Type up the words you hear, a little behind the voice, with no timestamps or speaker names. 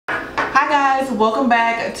guys, welcome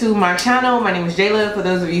back to my channel. My name is Jaelah, for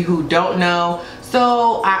those of you who don't know.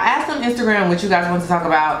 So I asked on Instagram what you guys want to talk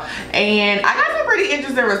about, and I got some pretty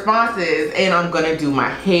interesting responses, and I'm gonna do my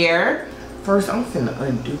hair. First, I'm finna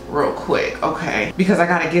undo real quick, okay? Because I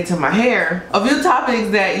gotta get to my hair. A few topics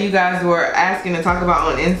that you guys were asking to talk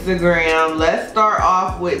about on Instagram. Let's start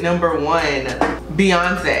off with number one,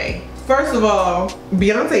 Beyonce. First of all,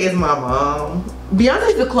 Beyonce is my mom. Beyonce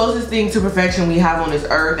is the closest thing to perfection we have on this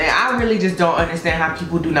earth, and I really just don't understand how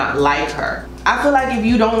people do not like her. I feel like if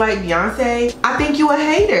you don't like Beyonce, I think you a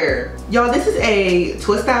hater. Y'all, this is a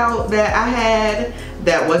twist out that I had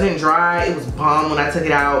that wasn't dry. It was bomb when I took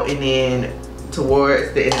it out, and then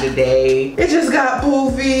towards the end of the day, it just got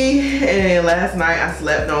poofy, and then last night I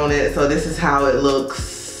slept on it, so this is how it looks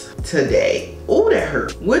today. Oh, that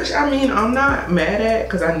hurt. Which, I mean, I'm not mad at,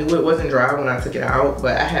 because I knew it wasn't dry when I took it out,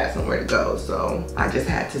 but I had somewhere to go, so I just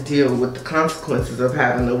had to deal with the consequences of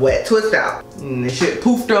having a wet twist out. And the shit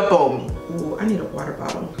poofed up on me. Ooh, I need a water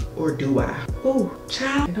bottle. Or do I? Ooh,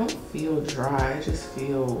 child. I don't feel dry, I just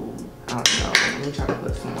feel, I don't know. Let me try to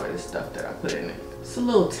put some more of this stuff that I put in it. It's a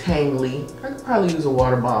little tangly. I could probably use a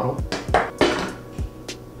water bottle.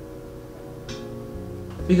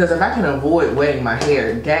 Because if I can avoid wetting my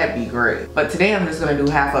hair, that'd be great. But today I'm just gonna do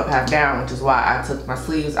half up, half down, which is why I took my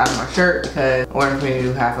sleeves out of my shirt, because in order for me to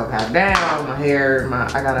do half up, half down, my hair,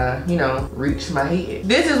 I gotta, you know, reach my head.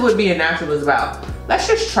 This is what being natural is about. Let's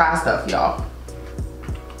just try stuff, y'all.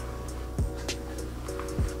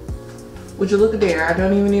 Would you look at there? I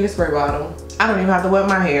don't even need a spray bottle. I don't even have to wet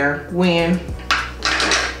my hair. When?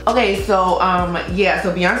 Okay, so yeah,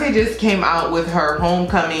 so Beyonce just came out with her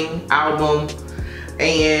Homecoming album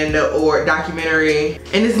or documentary,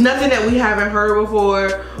 and it's nothing that we haven't heard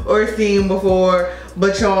before or seen before.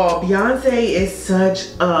 But y'all, Beyonce is such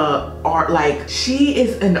a art, like, she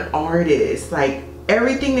is an artist. Like,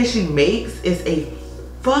 everything that she makes is a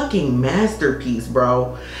fucking masterpiece,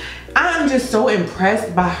 bro. I'm just so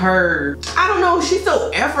impressed by her. I don't know, she's so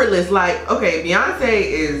effortless. Like, okay,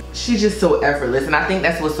 Beyonce she's just so effortless, and I think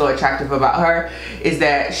that's what's so attractive about her, is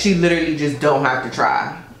that she literally just don't have to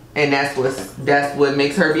try. And that's what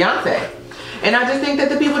makes her Beyonce. And I just think that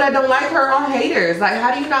the people that don't like her are haters. Like,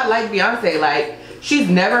 how do you not like Beyonce? Like, she's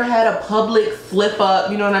never had a public slip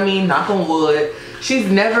up, you know what I mean? Knock on wood. She's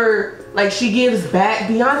never, like, she gives back.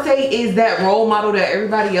 Beyonce is that role model that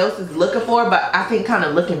everybody else is looking for, but I think kind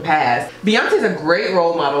of looking past. Beyonce's a great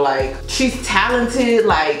role model. Like, she's talented,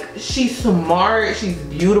 like, she's smart, she's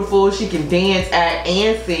beautiful, she can dance, act,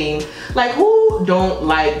 and sing. Like, who don't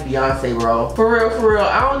like Beyonce, bro? For real, for real.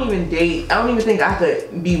 I don't even think I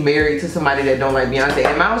could be married to somebody that don't like Beyonce.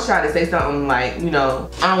 And I was trying to say something like, you know,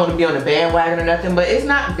 I don't want to be on the bandwagon or nothing, but it's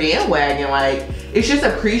not bandwagon. Like, it's just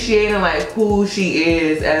appreciating, like, who she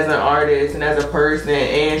is as an artist and as a person,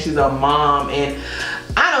 and she's a mom, and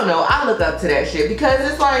I don't know, I look up to that shit because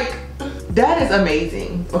it's like, that is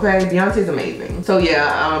amazing. Okay, Beyonce's amazing. So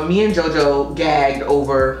yeah, me and JoJo gagged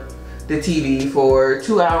over the TV for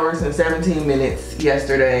 2 hours and 17 minutes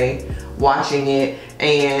yesterday watching it,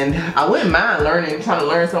 and I wouldn't mind trying to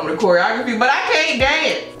learn some of the choreography, but I can't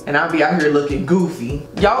dance. And I'll be out here looking goofy.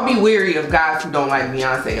 Y'all be wary of guys who don't like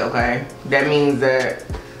Beyonce, okay? That means that,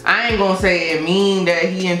 I ain't gonna say it mean that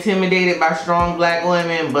he intimidated by strong black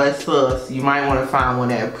women, but sus, you might want to find one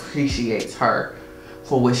that appreciates her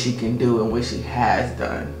for what she can do and what she has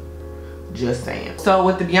done. Just saying. So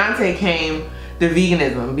with the Beyonce came the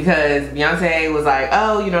veganism, because Beyonce was like,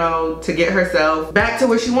 oh, you know, to get herself back to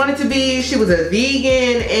where she wanted to be, she was a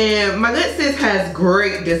vegan, and my good sis has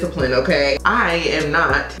great discipline, okay? I am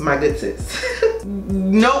not my good sis.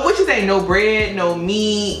 No, what you say? No bread, no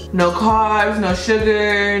meat, no carbs, no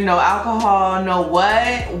sugar, no alcohol, no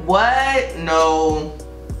what? What? No.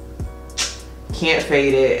 Can't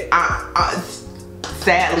fade it.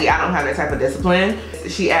 Sadly, I don't have that type of discipline.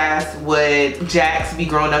 She asked, would Jax be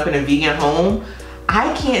growing up in a vegan home?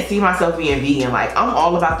 I can't see myself being vegan. Like, I'm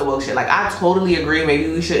all about the woke shit. Like, I totally agree.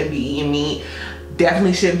 Maybe we shouldn't be eating meat.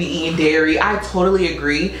 Definitely shouldn't be eating dairy. I totally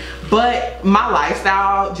agree. But my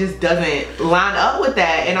lifestyle just doesn't line up with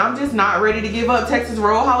that. And I'm just not ready to give up Texas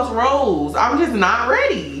Roadhouse rolls. I'm just not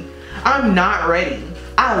ready. I'm not ready.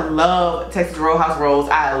 I love Texas Roadhouse rolls.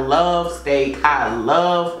 I love steak. I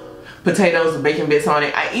love potatoes with bacon bits on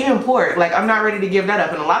it. I even pork. Like, I'm not ready to give that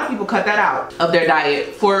up, and a lot of people cut that out of their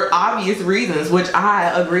diet for obvious reasons, which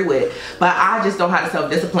I agree with, but I just don't have the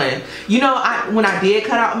self-discipline. You know, when I did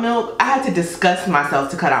cut out milk, I had to disgust myself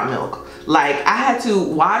to cut out milk. Like, I had to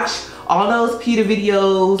watch all those PETA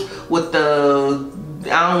videos with the,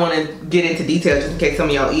 I don't want to get into details just in case some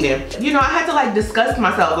of y'all eating. You know, I had to like disgust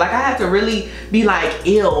myself. Like, I had to really be like,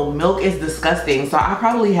 ew, milk is disgusting. So I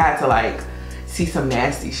probably had to like see some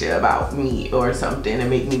nasty shit about meat or something and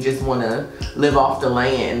make me just want to live off the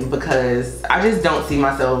land, because I just don't see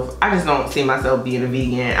myself being a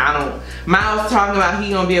vegan. Miles talking about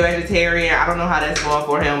he gonna be a vegetarian. I don't know how that's going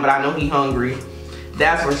for him, but I know he hungry.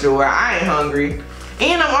 That's for sure. I ain't hungry.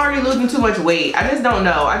 And I'm already losing too much weight. I just don't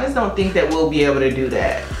know. I just don't think that we'll be able to do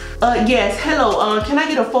that. Yes, hello, can I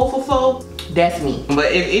get a fo? That's me.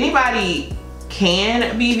 But if anybody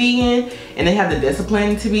can be vegan and they have the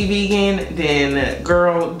discipline to be vegan, then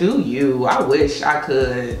girl, do you. I wish I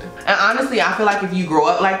could. And honestly, I feel like if you grow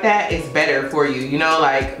up like that, it's better for you, you know,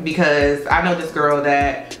 like, because I know this girl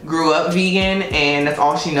that grew up vegan and that's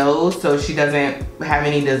all she knows, so she doesn't have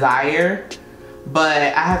any desire.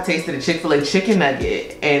 But I have tasted a Chick-fil-A chicken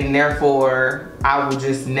nugget, and therefore I will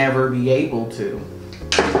just never be able to,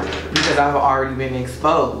 because I've already been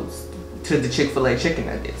exposed to the Chick-fil-A chicken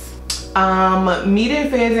nuggets. Meeting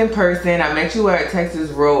fans in person. I met you at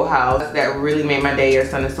Texas Roadhouse. That really made my day. Your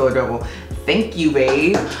son is so adorable. Thank you,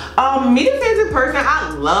 babe. Meeting fans in person. I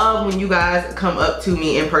love when you guys come up to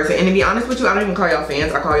me in person. And to be honest with you, I don't even call y'all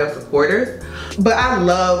fans. I call y'all supporters. But I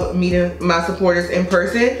love meeting my supporters in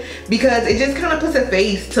person, because it just kind of puts a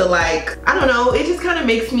face to, like, I don't know, it just kind of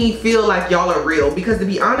makes me feel like y'all are real. Because to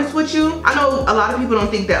be honest with you, I know a lot of people don't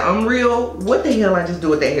think that I'm real. What the hell I just do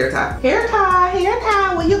with that hair tie? Hair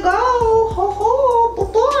tie, where you go? Ho ho,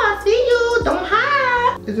 before I see you, don't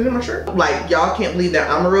hide. Is it in my shirt? Like, y'all can't believe that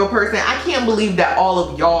I'm a real person. I can't believe that all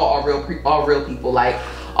of y'all are real people. Like,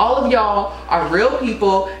 all of y'all are real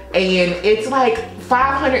people, and it's like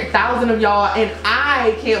 500,000 of y'all, and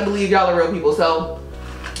I can't believe y'all are real people. So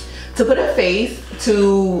to put a face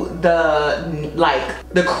to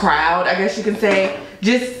the crowd, I guess you can say,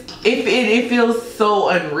 just it feels so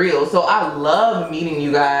unreal. So I love meeting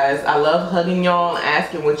you guys. I love hugging y'all,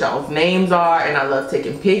 asking what y'all's names are, and I love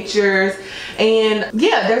taking pictures. And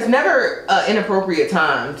yeah, there's never an inappropriate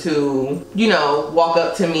time to, you know, walk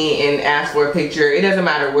up to me and ask for a picture. It doesn't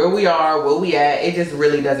matter where we are, where we at. It just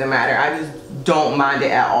really doesn't matter. I just don't mind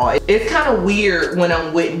it at all. It's kind of weird when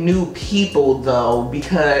I'm with new people though,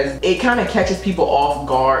 because it kind of catches people off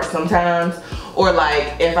guard sometimes. Or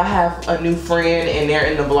like if I have a new friend and they're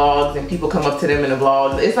in the vlogs and people come up to them in the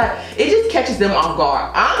vlogs, it's like, it just catches them off guard.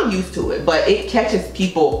 I'm used to it, but it catches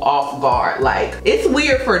people off guard. Like, it's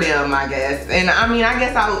weird for them, I guess. And I mean, I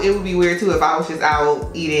guess it would be weird too if I was just out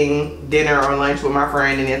eating dinner or lunch with my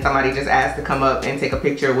friend and then somebody just asked to come up and take a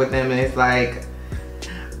picture with them, and it's like,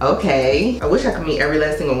 okay. I wish I could meet every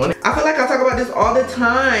last single one. I feel like I talk about this all the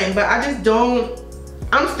time, but I just don't.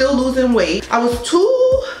 I'm still losing weight. I was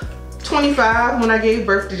 225 when I gave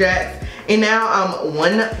birth to Jax, and now I'm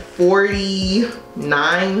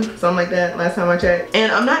 149, something like that, last time I checked.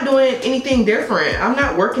 And I'm not doing anything different. I'm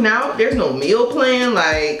not working out. There's no meal plan.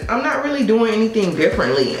 Like, I'm not really doing anything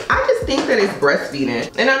differently. I just think that it's breastfeeding.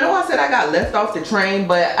 And I know I said I got left off the train,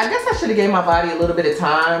 but I guess I should have gave my body a little bit of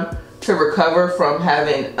time to recover from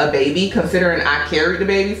having a baby, considering I carried the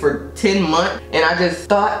baby for 10 months, and I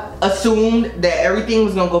just assumed that everything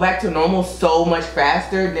was gonna go back to normal so much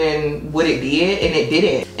faster than what it did, and it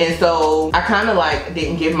didn't. And so I kind of like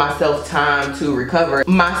didn't give myself time to recover.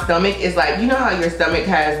 My stomach is like, you know how your stomach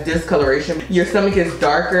has discoloration? Your stomach is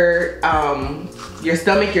darker. Your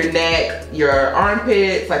stomach, your neck, your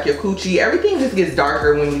armpits, like your coochie, everything just gets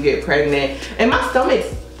darker when you get pregnant. And my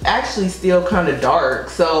stomach's actually still kind of dark,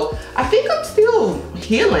 so I think I'm still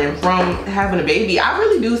healing from having a baby. I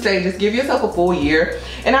really do say just give yourself a full year.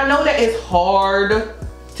 And I know that it's hard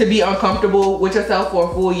to be uncomfortable with yourself for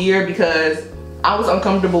a full year, because I was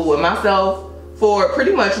uncomfortable with myself for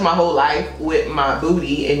pretty much my whole life with my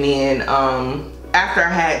booty, and then after I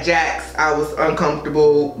had Jax, I was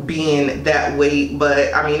uncomfortable being that weight.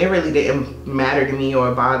 But I mean, it really didn't matter to me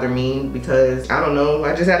or bother me, because I don't know,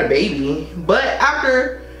 I just had a baby. But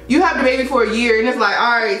after you have the baby for a year, and it's like,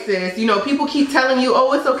 all right, sis, you know, people keep telling you,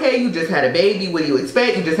 oh, it's okay, you just had a baby, what do you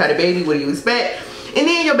expect? You just had a baby, what do you expect? And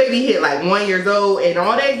then your baby hit like 1 year old, and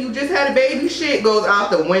all that you just had a baby shit goes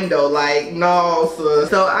out the window. Like, no, sis.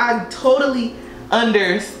 So I totally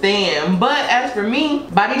understand. But as for me,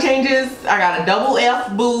 body changes, I got a double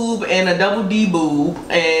F boob and a double D boob,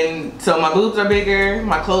 and so my boobs are bigger,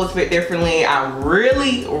 my clothes fit differently. I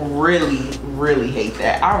really hate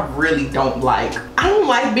that. I really don't like. I don't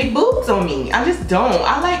like big boobs on me. I just don't.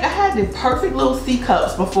 I had the perfect little C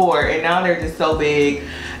cups before, and now they're just so big,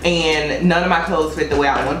 and none of my clothes fit the way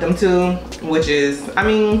I want them to, which is, I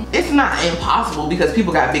mean, it's not impossible because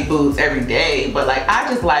people got big boobs every day, but like, I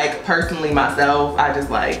just like, personally myself, I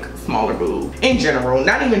just like smaller boobs in general,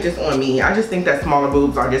 not even just on me. I just think that smaller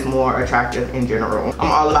boobs are just more attractive in general.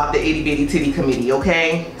 I'm all about the itty bitty titty committee,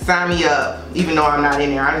 okay? Sign me up, even though I'm not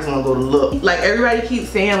in there. I just want to go to look. Like, everybody keeps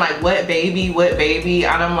saying like, what baby,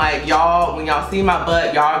 and I'm like, y'all, when y'all see my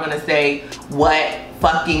butt, y'all are gonna say, what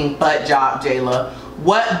fucking butt job, Jaelah?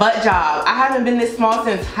 What butt job? I haven't been this small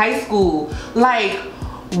since high school. Like,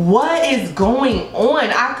 what is going on?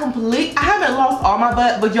 I haven't lost all my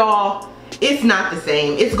butt, but y'all, it's not the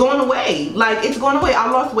same. It's going away. Like, it's going away. I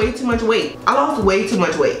lost way too much weight. I lost way too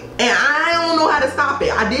much weight. And I don't know how to stop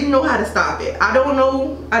it. I didn't know how to stop it. I don't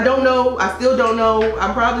know. I still don't know.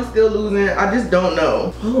 I'm probably still losing. I just don't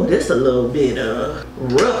know. Oh, this a little bit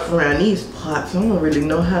rough around these parts. I don't really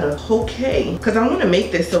know how to, okay. Cause I want to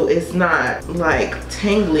make this so it's not like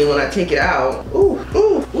tangly when I take it out. Ooh,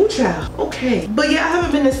 ooh, ooh, child. Okay. But yeah, I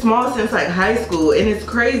haven't been this small since like high school, and it's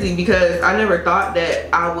crazy because I never thought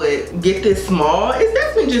that I would get this small. It's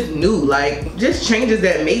definitely just new, like just changes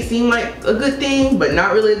that may seem like a good thing, but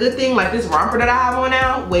not really a good thing. Like this romper that I have on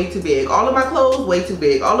now, way too big. All of my clothes, way too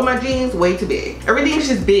big. All of my jeans, way too big. Everything's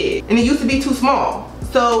just big, and it used to be too small.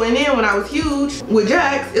 So, and then when I was huge with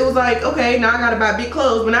Jax, it was like, okay, now I gotta buy big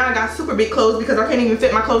clothes, but now I got super big clothes because I can't even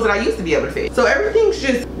fit my clothes that I used to be able to fit. So everything's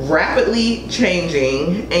just rapidly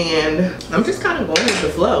changing, and I'm just kind of going with the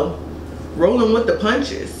flow, rolling with the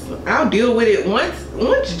punches. I'll deal with it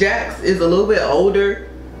once Jax is a little bit older,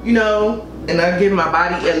 you know, and I give my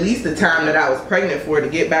body at least the time that I was pregnant for to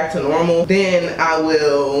get back to normal, then I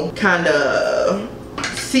will kind of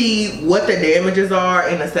see what the damages are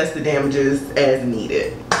and assess the damages as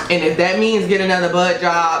needed. And if that means get another butt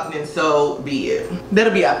job, then so be it.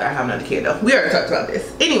 That'll be after I have another kid though. We already talked about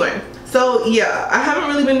this. Anyway, so yeah, I haven't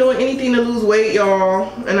really been doing anything to lose weight, y'all,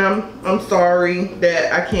 and I'm sorry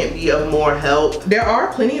that I can't be of more help. There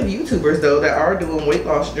are plenty of YouTubers though that are doing weight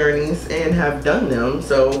loss journeys and have done them,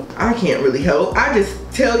 so I can't really help. I'm just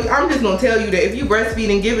gonna tell you that if you breastfeed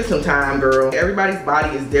and give it some time, girl. Everybody's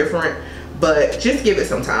body is different, but just give it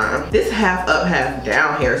some time. This half up, half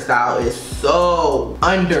down hairstyle is so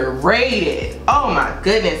underrated. Oh my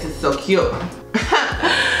goodness, it's so cute.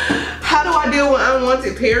 How do I deal with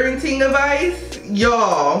unwanted parenting advice?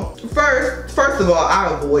 Y'all, first of all,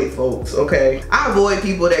 I avoid folks, okay? I avoid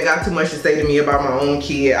people that got too much to say to me about my own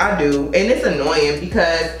kid. I do, and it's annoying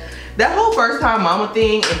because that whole first time mama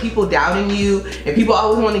thing and people doubting you and people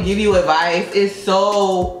always want to give you advice is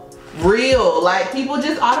so real. Like, people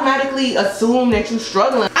just automatically assume that you're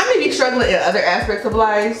struggling. I may be struggling in other aspects of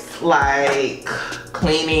life, like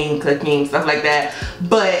cleaning, cooking, stuff like that,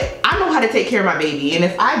 but I know how to take care of my baby, and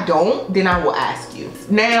if I don't, then I will ask you.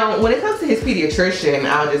 Now, when it comes to his pediatrician,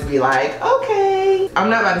 I'll just be like, okay. I'm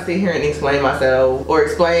not about to sit here and explain myself or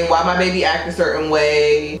explain why my baby acts a certain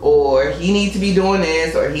way, or he needs to be doing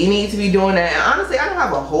this, or he needs to be doing that. And honestly, I don't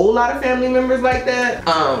have a whole lot of family members like that.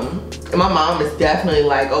 And my mom is definitely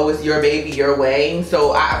like, oh, it's your baby, your way.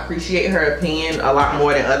 So I appreciate her opinion a lot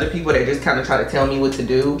more than other people that just kind of try to tell me what to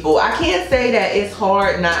do. But I can't say that it's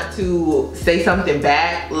hard not to say something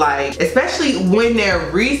back, like, especially when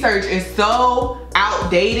their research is so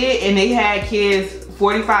outdated and they had kids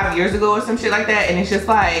 45 years ago or some shit like that, and it's just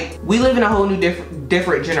like, we live in a whole new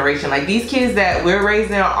different generation. Like, these kids that we're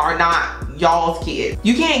raising are not y'all's kids.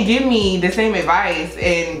 You can't give me the same advice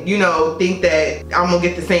and, you know, think that I'm gonna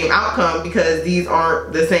get the same outcome because these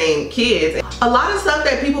aren't the same kids. A lot of stuff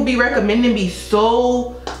that people be recommending be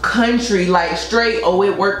so country, like straight, oh,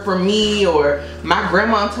 it worked for me, or my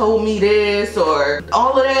grandma told me this, or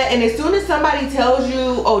all of that. And as soon as somebody tells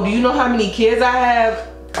you, oh, do you know how many kids I have?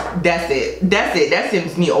 That's it. That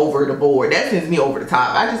sends me over the board. That sends me over the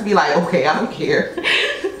top. I just be like, okay, I don't care.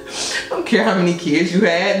 I don't care how many kids you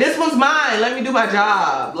had. This one's mine. Let me do my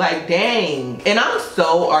job. Like, dang. And I'm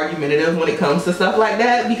so argumentative when it comes to stuff like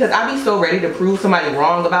that because I be so ready to prove somebody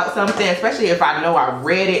wrong about something, especially if I know I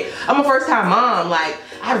read it. I'm a first-time mom. Like,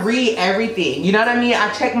 I read everything. You know what I mean?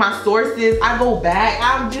 I check my sources. I go back.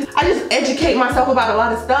 I just educate myself about a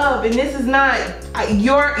lot of stuff. And this is not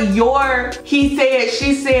your he said,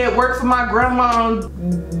 she said, work for my grandma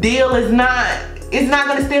deal is not. It's not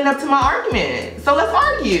gonna stand up to my argument. So let's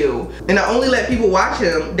argue. And I only let people watch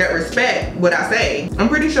him that respect what I say. I'm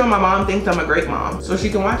pretty sure my mom thinks I'm a great mom, so she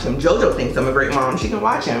can watch him. JoJo thinks I'm a great mom, she can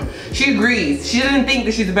watch him. She agrees. She doesn't think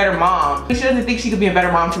that she's a better mom. She doesn't think she could be a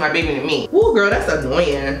better mom to my baby than me. Ooh, girl, that's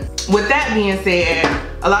annoying. with that being said,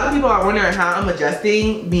 a lot of people are wondering how I'm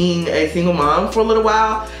adjusting being a single mom for a little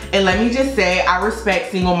while. And let me just say, I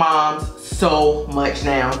respect single moms so much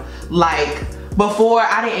now. Like, before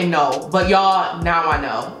I didn't know, but y'all, now I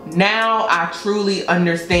know. Now I truly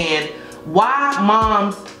understand why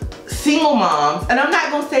moms, single moms, and I'm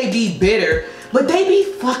not gonna say be bitter, but they be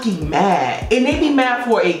fucking mad. And they be mad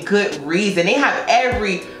for a good reason. They have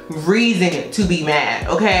every reason to be mad,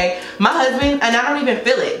 okay? My husband, and I don't even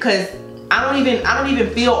feel it, cause I don't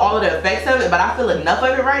even feel all of the effects of it, but I feel enough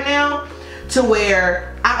of it right now to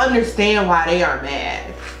where I understand why they are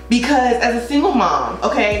mad. Because as a single mom,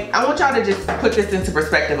 okay, I want y'all to just put this into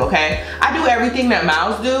perspective, okay? I do everything that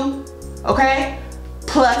Miles do, okay?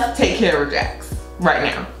 Plus take care of Jax right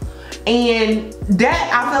now. And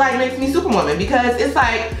that, I feel like, makes me superwoman, because it's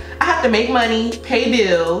like, I have to make money, pay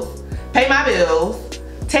bills, pay my bills,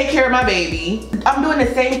 take care of my baby. I'm doing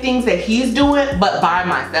the same things that he's doing, but by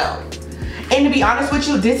myself. And to be honest with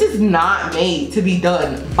you, this is not made to be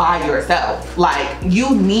done by yourself. Like,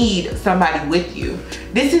 you need somebody with you.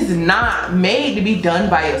 This is not made to be done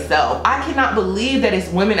by yourself. I cannot believe that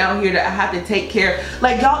it's women out here that have to take care.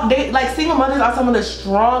 Like, y'all, like, single mothers are some of the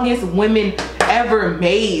strongest women ever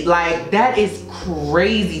made. Like, that is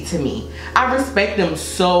crazy to me. I respect them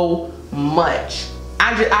so much.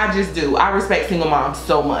 I just do. I respect single moms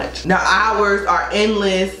so much. Now, hours are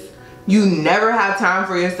endless. You never have time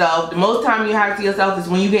for yourself. The most time you have to yourself is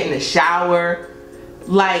when you get in the shower.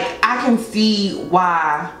 Like, I can see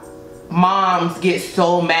why moms get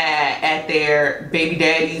so mad at their baby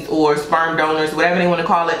daddies or sperm donors, whatever they want to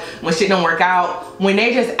call it, when shit don't work out. When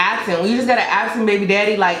they just absent, when you just got an absent baby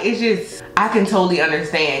daddy, like, it's just, I can totally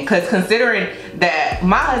understand. Because considering that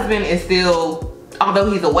my husband is still,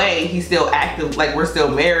 although he's away, he's still active, like, we're still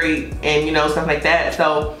married and, you know, stuff like that.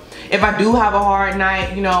 So if I do have a hard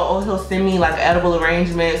night, you know, oh, he'll send me like edible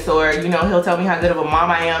arrangements, or, you know, he'll tell me how good of a mom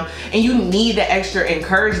I am. And you need the extra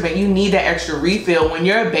encouragement. You need that extra refill when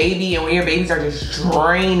you're a baby and when your babies are just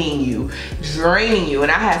draining you.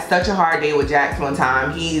 And I had such a hard day with Jax one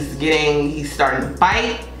time. He's starting to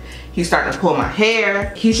bite. He's starting to pull my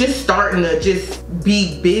hair. He's just starting to just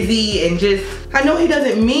be busy and just, I know he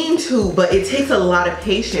doesn't mean to, but it takes a lot of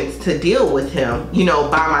patience to deal with him, you know,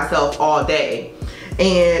 by myself all day.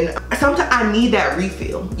 And sometimes I need that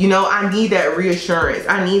refill, you know, I need that reassurance.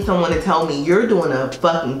 I need someone to tell me, you're doing a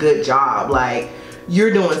fucking good job. Like,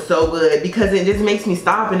 you're doing so good, because it just makes me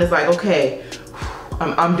stop and it's like, okay,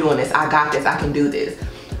 I'm doing this. I got this. I can do this.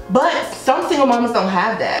 But some single mamas don't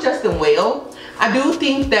have that. Justin Well, I do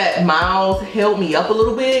think that Miles held me up a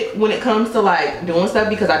little bit when it comes to like doing stuff,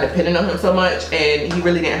 because I depended on him so much and he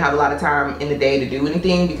really didn't have a lot of time in the day to do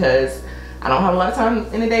anything, because I don't have a lot of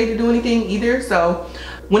time in the day to do anything either. So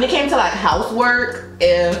when it came to like housework,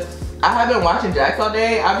 if I have been watching Jax all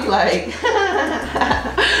day, I'd be like,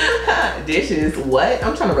 dishes, what?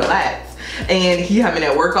 I'm trying to relax. And he have been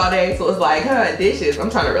at work all day, so it's like, dishes, I'm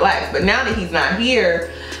trying to relax. But now that he's not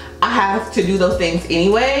here, I have to do those things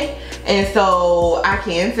anyway. And so I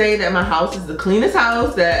can say that my house is the cleanest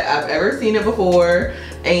house that I've ever seen it before.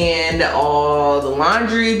 And all the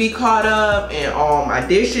laundry be caught up and all my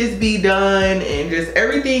dishes be done, and just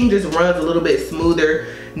everything just runs a little bit smoother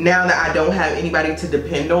now that I don't have anybody to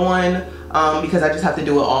depend on, because I just have to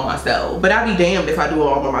do it all myself. But I'd be damned if I do it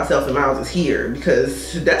all by myself and Miles is here,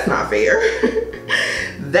 because that's not fair.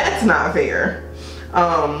 That's not fair.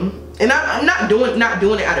 And I'm not doing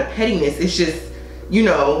it out of pettiness. It's just, you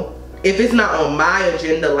know, if it's not on my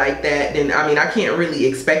agenda like that, then I mean, I can't really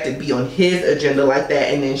expect it to be on his agenda like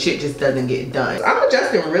that, and then shit just doesn't get done. I'm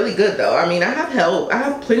adjusting really good though. I mean, I have help. I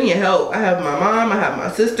have plenty of help. I have my mom, I have my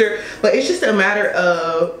sister, but it's just a matter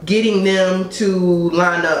of getting them to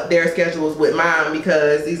line up their schedules with mine,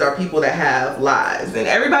 because these are people that have lives, and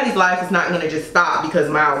everybody's life is not gonna just stop because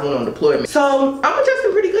Miles went on deployment. So I'm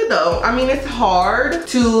adjusting pretty good though. I mean, it's hard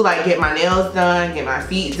to like get my nails done, get my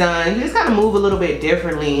feet done. You just gotta move a little bit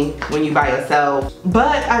differently when you by yourself.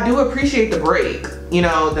 But I do appreciate the break, you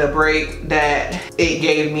know, the break that it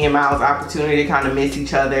gave me and Miles opportunity to kind of miss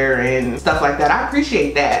each other and stuff like that. I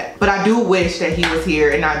appreciate that. But I do wish that he was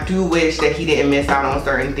here, and I do wish that he didn't miss out on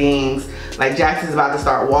certain things. Like, Jackson's about to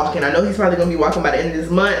start walking. I know he's probably gonna be walking by the end of this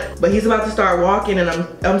month, but he's about to start walking, and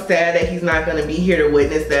I'm sad that he's not gonna be here to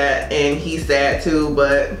witness that, and he's sad too.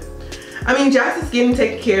 But I mean, Jackson's getting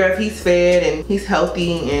taken care of. He's fed and he's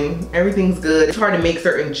healthy and everything's good. It's hard to make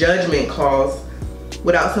certain judgment calls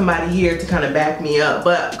without somebody here to kind of back me up.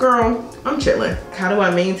 But girl, I'm chilling. How do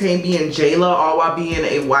I maintain being Jaelah all while being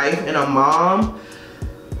a wife and a mom?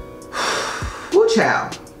 Woo,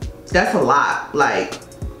 child. That's a lot. Like,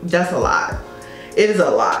 that's a lot. It is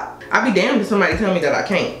a lot. I'd be damned if somebody tell me that I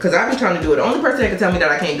can't, because I be trying to do it. The only person that can tell me that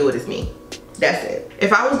I can't do it is me. That's it.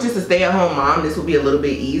 If I was just a stay-at-home mom, this would be a little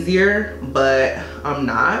bit easier, but I'm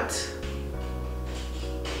not.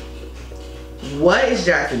 What is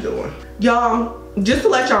Jackson doing? Y'all, just to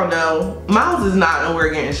let y'all know, Miles is not nowhere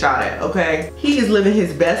getting shot at, okay? He is living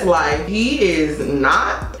his best life. He is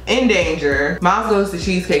not in danger. Miles goes to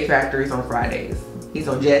Cheesecake Factories on Fridays. He's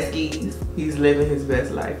on jet skis. He's living his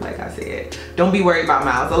best life, like I said. Don't be worried about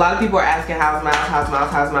Miles. A lot of people are asking, how's Miles, how's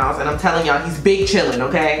Miles, how's Miles? And I'm telling y'all, he's big chilling,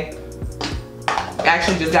 okay?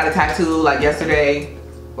 Actually just got a tattoo like yesterday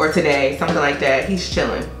or today, something like that. He's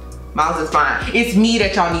chilling. Miles is fine. It's me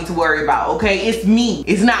that y'all need to worry about, okay? It's me.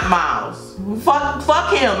 It's not Miles.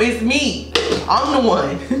 Fuck him. It's me. I'm the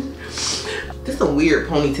one. This is a weird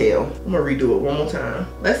ponytail. I'm gonna redo it one more time.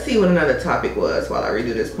 Let's see what another topic was while I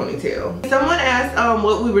redo this ponytail. Someone asked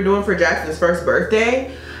what we were doing for Jackson's first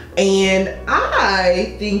birthday. And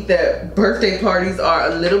I think that birthday parties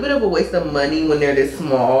are a little bit of a waste of money when they're this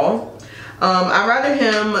small. I'd rather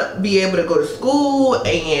him be able to go to school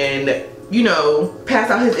and, you know, pass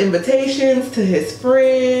out his invitations to his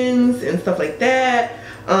friends and stuff like that.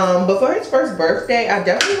 But for his first birthday, I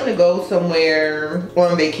definitely want to go somewhere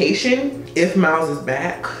on vacation if Miles is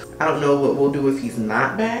back. I don't know what we'll do if he's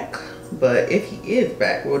not back, but if he is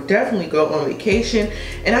back, we'll definitely go on vacation.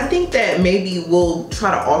 And I think that maybe we'll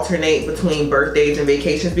try to alternate between birthdays and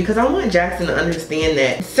vacations, because I want Jackson to understand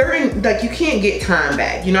that certain, like, you can't get time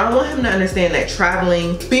back. You know, I want him to understand that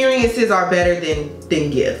traveling experiences are better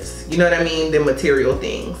than gifts. You know what I mean? Than material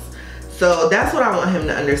things. So that's what I want him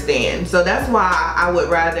to understand. So that's why I would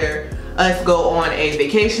rather us go on a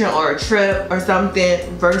vacation or a trip or something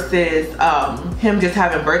versus him just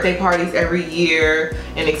having birthday parties every year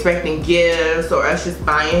and expecting gifts, or us just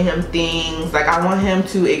buying him things. Like, I want him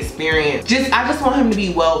to experience, I just want him to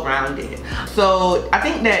be well-rounded. So I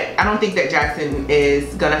don't think that Jackson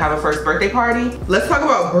is gonna have a first birthday party. Let's talk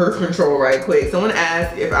about birth control right quick. Someone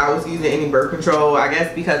asked if I was using any birth control. I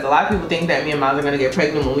guess because a lot of people think that me and Miles are gonna get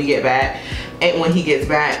pregnant when we get back, and when he gets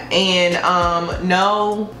back. And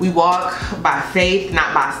no, we walk by faith,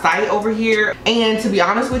 not by sight over here. And to be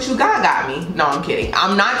honest with you, God got me. No, I'm kidding.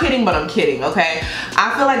 I'm not kidding, but I'm kidding, okay?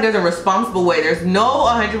 I feel like there's a responsible way. There's no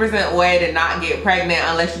 100% way to not get pregnant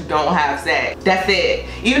unless you don't have sex. That's it.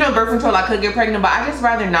 Even on birth control, I could get pregnant, but I just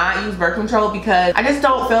rather not use birth control because I just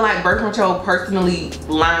don't feel like birth control personally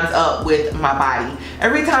lines up with my body.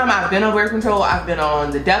 Every time I've been on birth control, I've been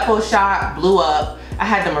on the Depo shot, blew up. I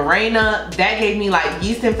had the Mirena, that gave me like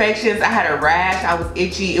yeast infections. I had a rash, I was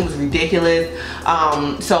itchy, it was ridiculous.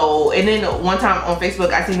 And then one time on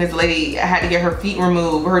Facebook, I seen this lady had to get her feet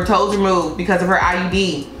removed, her toes removed because of her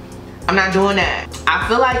IUD. I'm not doing that. I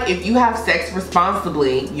feel like if you have sex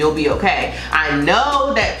responsibly, you'll be okay. I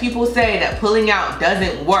know that people say that pulling out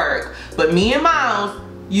doesn't work, but me and Miles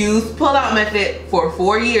used pull-out method for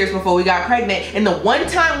 4 years before we got pregnant, and the one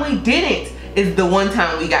time we didn't is the one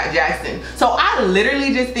time we got Jackson. So I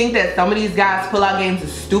literally just think that some of these guys' pull-out games are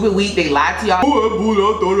stupid weak. They lie to y'all.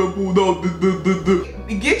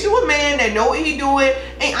 Get you a man that know what he doing,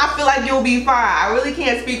 and I feel like you'll be fine. I really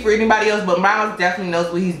can't speak for anybody else, but Miles definitely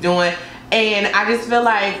knows what he's doing. And I just feel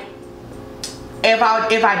like if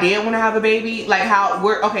I did want to have a baby, like how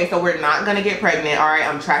so we're not gonna get pregnant, all right?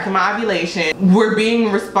 I'm tracking my ovulation. We're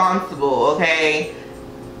being responsible, okay?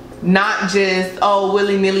 Not just, oh,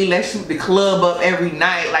 willy-nilly, let's shoot the club up every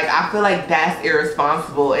night. Like, I feel like that's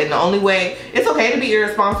irresponsible. And the only way, it's okay to be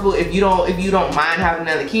irresponsible if you don't mind having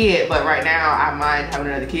another kid. But right now, I mind having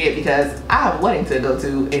another kid because I have a wedding to go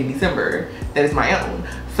to in December that is my own.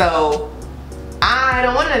 So I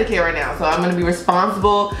don't want another kid right now. So I'm gonna be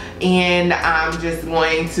responsible, and I'm just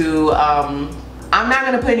going to I'm not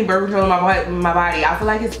gonna put any birth control in my body. I feel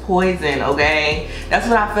like it's poison, okay? That's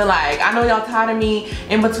what I feel like. I know y'all tired of me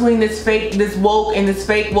in between this woke and this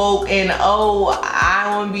fake woke, and oh,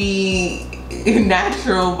 I wanna be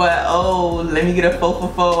natural, but oh, let me get a faux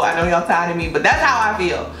for faux. I know y'all tired of me, but that's how I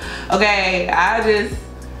feel, okay? I just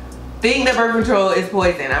think that birth control is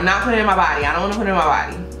poison. I'm not putting it in my body. I don't wanna put it in my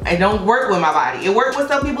body. It don't work with my body. It works with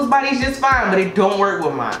some people's bodies just fine, but it don't work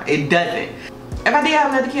with mine. It doesn't. If I did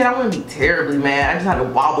have another kid, I wouldn't be terribly mad. I just had to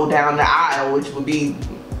wobble down the aisle, which would be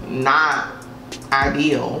not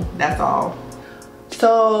ideal. That's all.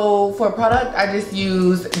 So for product, I just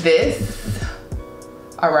use this.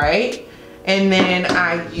 All right. And then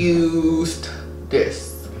I used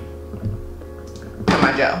this for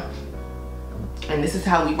my gel. And this is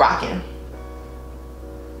how we rocking.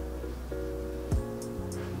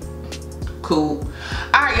 Cool.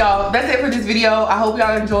 All right, y'all, that's it for this video. I hope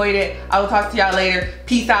y'all enjoyed it. I will talk to y'all later.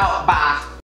 Peace out. Bye.